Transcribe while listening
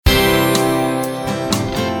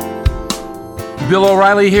Bill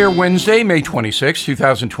O'Reilly here, Wednesday, May 26,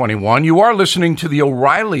 2021. You are listening to the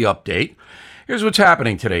O'Reilly Update. Here's what's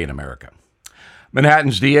happening today in America.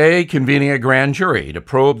 Manhattan's DA convening a grand jury to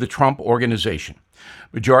probe the Trump Organization.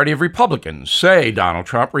 Majority of Republicans say Donald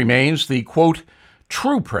Trump remains the, quote,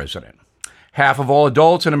 true president. Half of all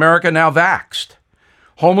adults in America now vaxxed.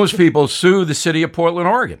 Homeless people sue the city of Portland,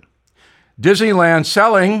 Oregon. Disneyland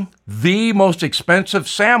selling the most expensive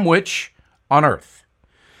sandwich on earth.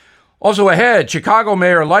 Also ahead, Chicago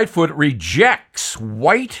Mayor Lightfoot rejects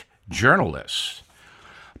white journalists.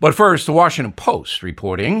 But first, the Washington Post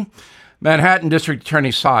reporting Manhattan District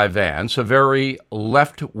Attorney Cy Vance, a very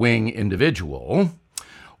left-wing individual,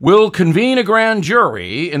 will convene a grand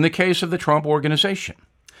jury in the case of the Trump Organization.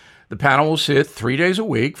 The panel will sit 3 days a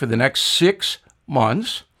week for the next 6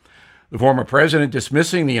 months. The former president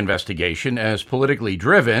dismissing the investigation as politically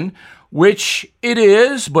driven, which it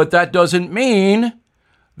is, but that doesn't mean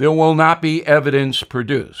there will not be evidence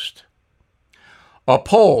produced. A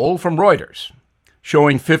poll from Reuters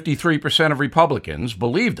showing 53% of Republicans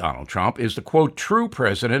believe Donald Trump is the, quote, true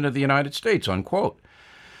president of the United States, unquote.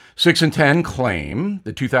 6 in 10 claim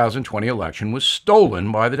the 2020 election was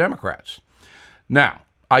stolen by the Democrats. Now,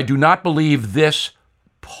 I do not believe this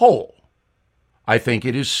poll. I think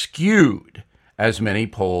it is skewed, as many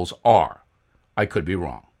polls are. I could be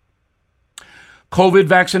wrong. COVID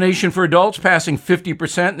vaccination for adults passing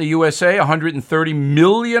 50% in the USA, 130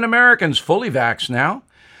 million Americans fully vaxxed now.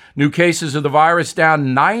 New cases of the virus down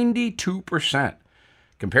 92%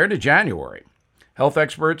 compared to January. Health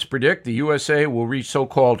experts predict the USA will reach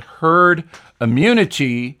so-called herd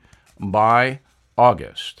immunity by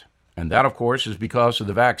August. And that, of course, is because of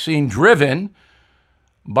the vaccine driven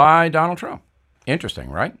by Donald Trump. Interesting,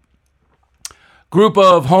 right? Group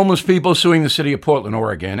of homeless people suing the city of Portland,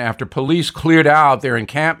 Oregon, after police cleared out their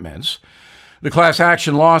encampments. The class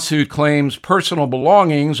action lawsuit claims personal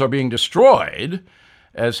belongings are being destroyed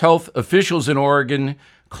as health officials in Oregon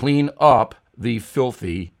clean up the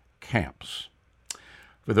filthy camps.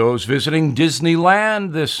 For those visiting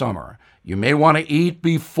Disneyland this summer, you may want to eat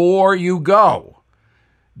before you go.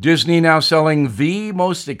 Disney now selling the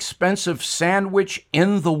most expensive sandwich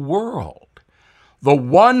in the world. The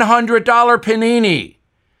 $100 panini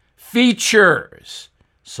features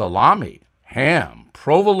salami, ham,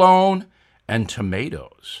 provolone, and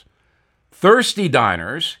tomatoes. Thirsty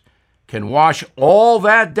diners can wash all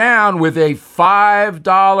that down with a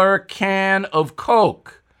 $5 can of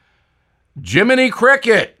Coke. Jiminy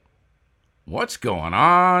Cricket. What's going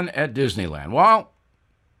on at Disneyland? Well,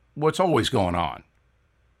 what's always going on?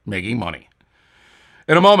 Making money.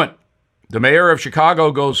 In a moment, the mayor of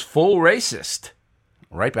Chicago goes full racist.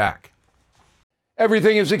 Right back.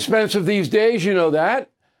 Everything is expensive these days, you know that.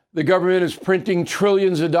 The government is printing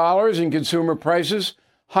trillions of dollars and consumer prices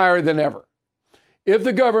higher than ever. If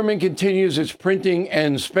the government continues its printing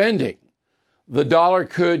and spending, the dollar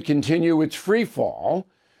could continue its free fall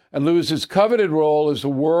and lose its coveted role as the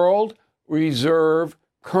world reserve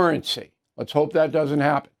currency. Let's hope that doesn't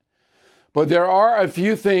happen. But there are a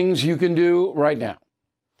few things you can do right now.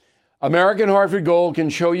 American Hartford Gold can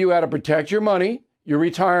show you how to protect your money, your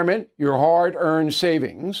retirement, your hard-earned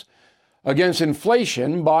savings against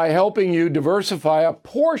inflation by helping you diversify a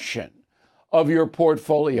portion of your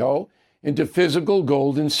portfolio into physical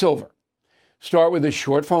gold and silver. Start with a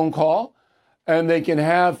short phone call, and they can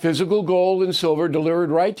have physical gold and silver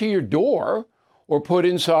delivered right to your door or put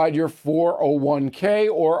inside your 401k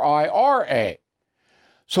or IRA.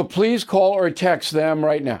 So please call or text them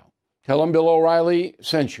right now. Tell them Bill O'Reilly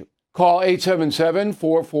sent you. Call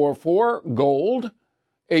 877-444-GOLD,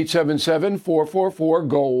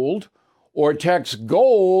 877-444-GOLD, or text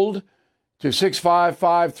GOLD to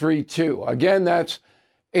 65532. Again, that's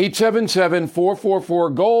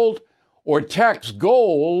 877-444-GOLD, or text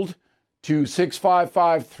GOLD to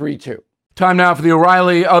 65532. Time now for the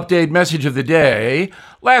O'Reilly Update message of the day.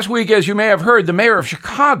 Last week, as you may have heard, the mayor of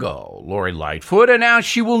Chicago, Lori Lightfoot, announced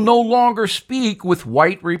she will no longer speak with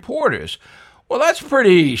white reporters. Well, that's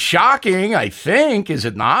pretty shocking, I think, is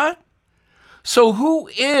it not? So who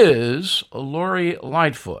is Lori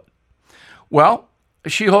Lightfoot? Well,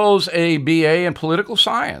 she holds a BA in political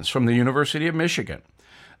science from the University of Michigan,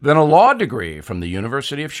 then a law degree from the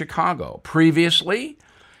University of Chicago. Previously,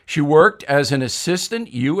 she worked as an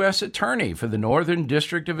assistant U.S. attorney for the Northern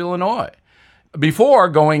District of Illinois before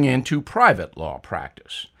going into private law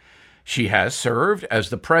practice. She has served as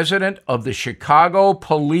the president of the Chicago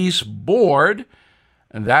Police Board,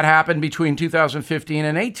 and that happened between 2015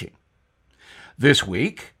 and 18. This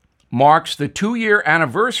week marks the 2-year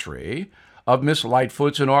anniversary of Miss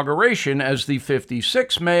Lightfoot's inauguration as the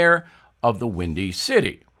 56th mayor of the Windy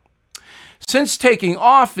City. Since taking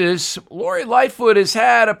office, Lori Lightfoot has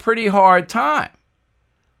had a pretty hard time.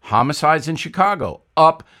 Homicides in Chicago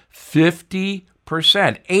up 50%.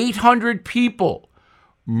 800 people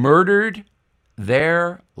murdered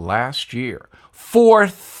there last year.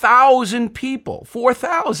 4,000 people,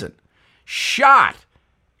 4,000 shot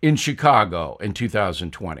in Chicago in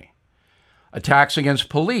 2020. Attacks against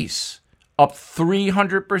police up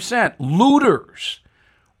 300%. Looters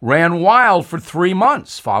ran wild for 3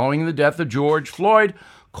 months following the death of George Floyd,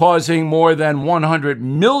 causing more than $100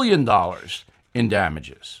 million in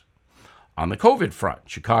damages. On the COVID front,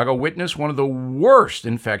 Chicago witnessed one of the worst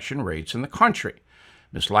infection rates in the country.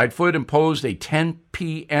 Ms. Lightfoot imposed a 10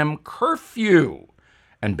 p.m. curfew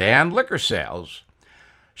and banned liquor sales.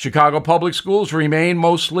 Chicago public schools remain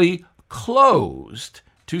mostly closed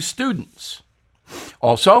to students.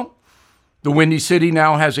 Also, the Windy City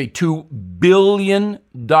now has a $2 billion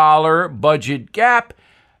budget gap,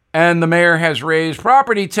 and the mayor has raised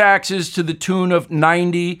property taxes to the tune of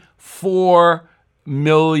 $94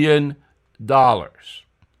 million.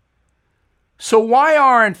 So why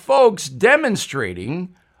aren't folks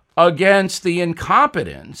demonstrating against the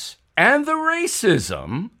incompetence and the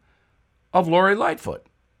racism of Lori Lightfoot?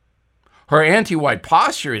 Her anti-white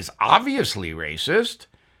posture is obviously racist,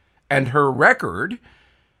 and her record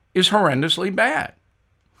is horrendously bad.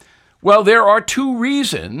 Well, there are two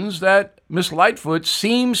reasons that Ms. Lightfoot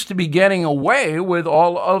seems to be getting away with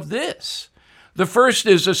all of this. The first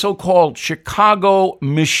is the so-called Chicago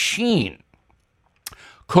machine.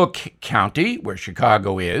 Cook County, where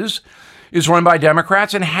Chicago is run by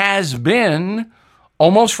Democrats and has been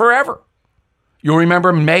almost forever. You'll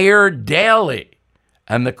remember Mayor Daley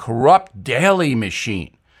and the corrupt Daley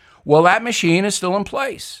machine. Well, that machine is still in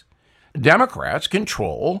place. Democrats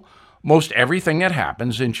control most everything that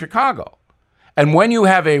happens in Chicago. And when you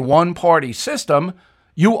have a one-party system,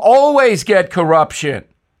 you always get corruption.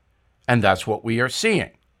 And that's what we are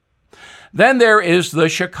seeing. Then there is the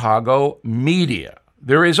Chicago media.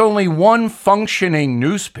 There is only one functioning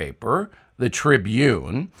newspaper, the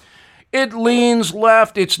Tribune. It leans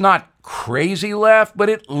left. It's not crazy left, but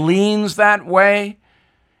it leans that way.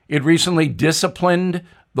 It recently disciplined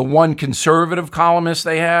the one conservative columnist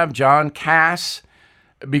they have, John Kass,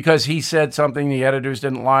 because he said something the editors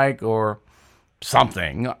didn't like or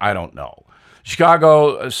something. I don't know.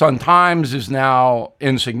 Chicago Sun-Times is now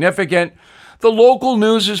insignificant. The local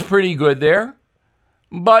news is pretty good there,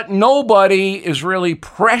 but nobody is really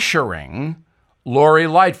pressuring Lori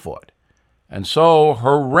Lightfoot. And so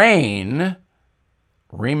her reign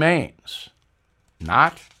remains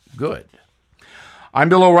not good. I'm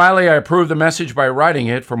Bill O'Reilly. I approve the message by writing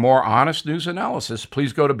it. For more honest news analysis,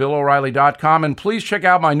 please go to BillO'Reilly.com, and please check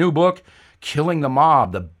out my new book, Killing the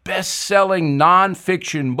Mob, the best-selling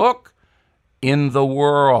nonfiction book in the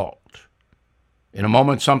world. In a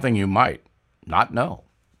moment, something you might not know.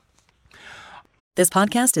 This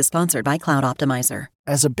podcast is sponsored by Cloud Optimizer.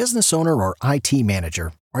 As a business owner or IT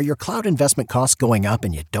manager, are your cloud investment costs going up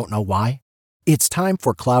and you don't know why? It's time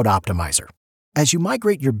for Cloud Optimizer. As you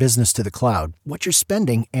migrate your business to the cloud, what you're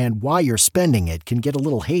spending and why you're spending it can get a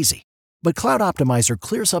little hazy. But Cloud Optimizer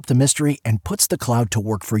clears up the mystery and puts the cloud to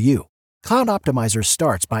work for you. Cloud Optimizer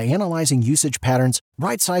starts by analyzing usage patterns,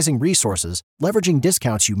 right-sizing resources, leveraging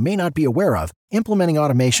discounts you may not be aware of, implementing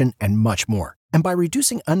automation, and much more. And by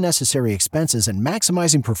reducing unnecessary expenses and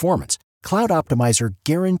maximizing performance, Cloud Optimizer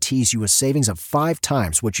guarantees you a savings of 5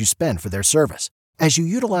 times what you spend for their service. As you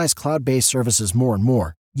utilize cloud-based services more and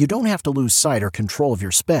more, you don't have to lose sight or control of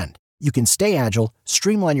your spend. You can stay agile,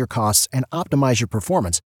 streamline your costs, and optimize your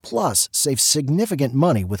performance, plus save significant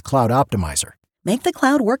money with Cloud Optimizer. Make the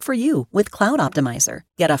cloud work for you with Cloud Optimizer.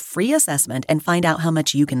 Get a free assessment and find out how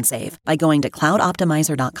much you can save by going to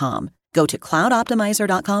cloudoptimizer.com. Go to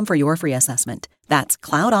cloudoptimizer.com for your free assessment. That's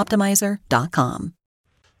cloudoptimizer.com.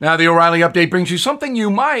 Now, the O'Reilly Update brings you something you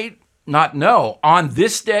might not know. On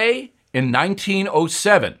this day in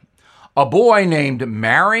 1907, a boy named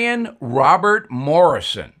Marion Robert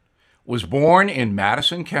Morrison was born in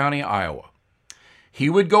Madison County, Iowa. He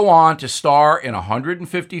would go on to star in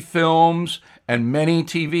 150 films and many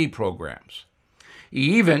TV programs.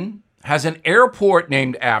 He even has an airport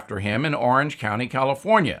named after him in Orange County,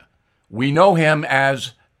 California. We know him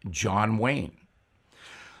as John Wayne.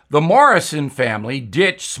 The Morrison family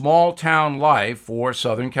ditched small-town life for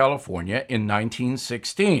Southern California in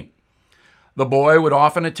 1916. The boy would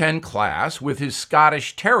often attend class with his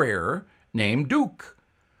Scottish Terrier named Duke.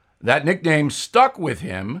 That nickname stuck with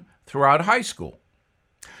him throughout high school.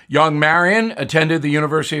 Young Marion attended the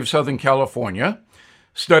University of Southern California,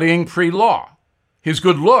 studying pre-law. His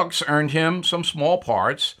good looks earned him some small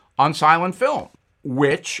parts on silent film.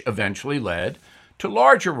 which eventually led to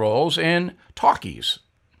larger roles in talkies.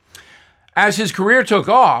 As his career took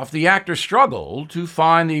off, the actor struggled to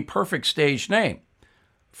find the perfect stage name.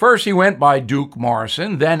 First, he went by Duke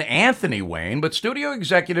Morrison, then Anthony Wayne, but studio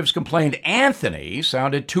executives complained Anthony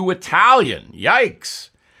sounded too Italian. Yikes!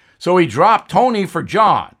 So he dropped Tony for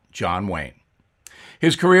John Wayne.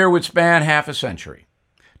 His career would span half a century.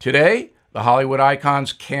 Today, the Hollywood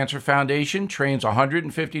Icons Cancer Foundation trains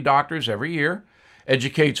 150 doctors every year,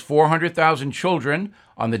 educates 400,000 children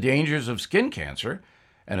on the dangers of skin cancer,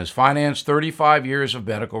 and has financed 35 years of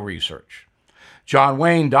medical research. John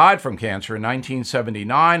Wayne died from cancer in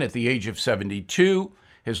 1979 at the age of 72.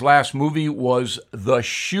 His last movie was The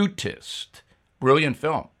Shootist. Brilliant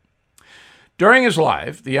film. During his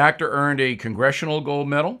life, the actor earned a Congressional Gold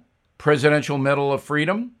Medal, Presidential Medal of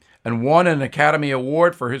Freedom, and won an Academy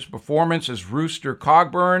Award for his performance as Rooster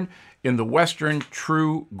Cogburn in the Western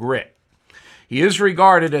True Grit. He is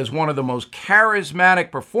regarded as one of the most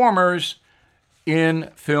charismatic performers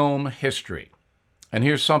in film history. And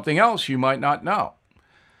here's something else you might not know.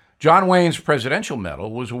 John Wayne's Presidential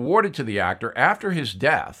Medal was awarded to the actor after his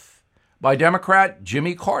death by Democrat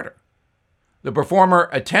Jimmy Carter. The performer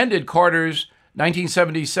attended Carter's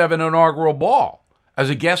 1977 inaugural ball as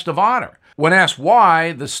a guest of honor. When asked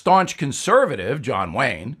why the staunch conservative, John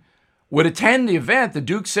Wayne, would attend the event, the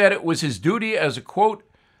Duke said it was his duty as a, quote,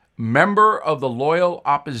 member of the loyal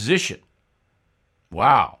opposition.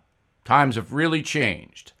 Wow, times have really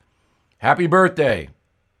changed. Happy birthday,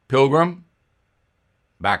 Pilgrim.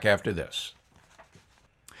 Back after this.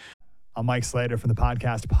 I'm Mike Slater from the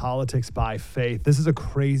podcast Politics by Faith. This is a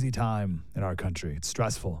crazy time in our country. It's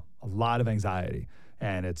stressful, a lot of anxiety,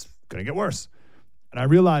 and it's going to get worse. And I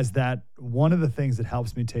realized that one of the things that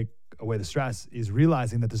helps me take away the stress is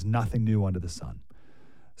realizing that there's nothing new under the sun.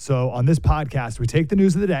 So on this podcast, we take the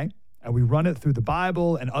news of the day and we run it through the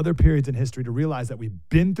Bible and other periods in history to realize that we've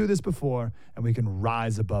been through this before and we can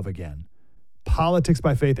rise above again. Politics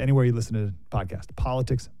by Faith, anywhere you listen to the podcast.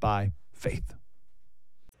 Politics by Faith.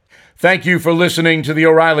 Thank you for listening to the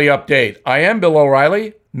O'Reilly Update. I am Bill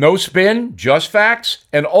O'Reilly. No spin, just facts,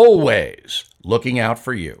 and always looking out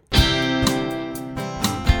for you.